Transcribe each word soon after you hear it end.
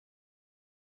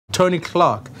Tony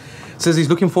Clark says he's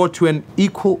looking forward to an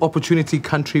equal opportunity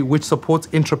country which supports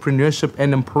entrepreneurship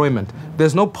and employment.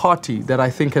 There's no party that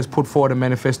I think has put forward a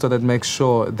manifesto that makes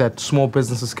sure that small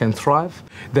businesses can thrive,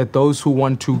 that those who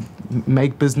want to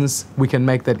make business, we can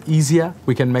make that easier,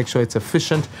 we can make sure it's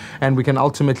efficient, and we can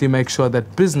ultimately make sure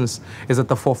that business is at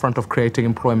the forefront of creating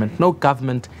employment. No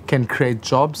government can create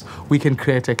jobs. We can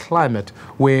create a climate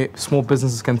where small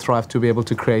businesses can thrive to be able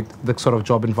to create the sort of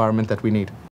job environment that we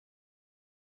need.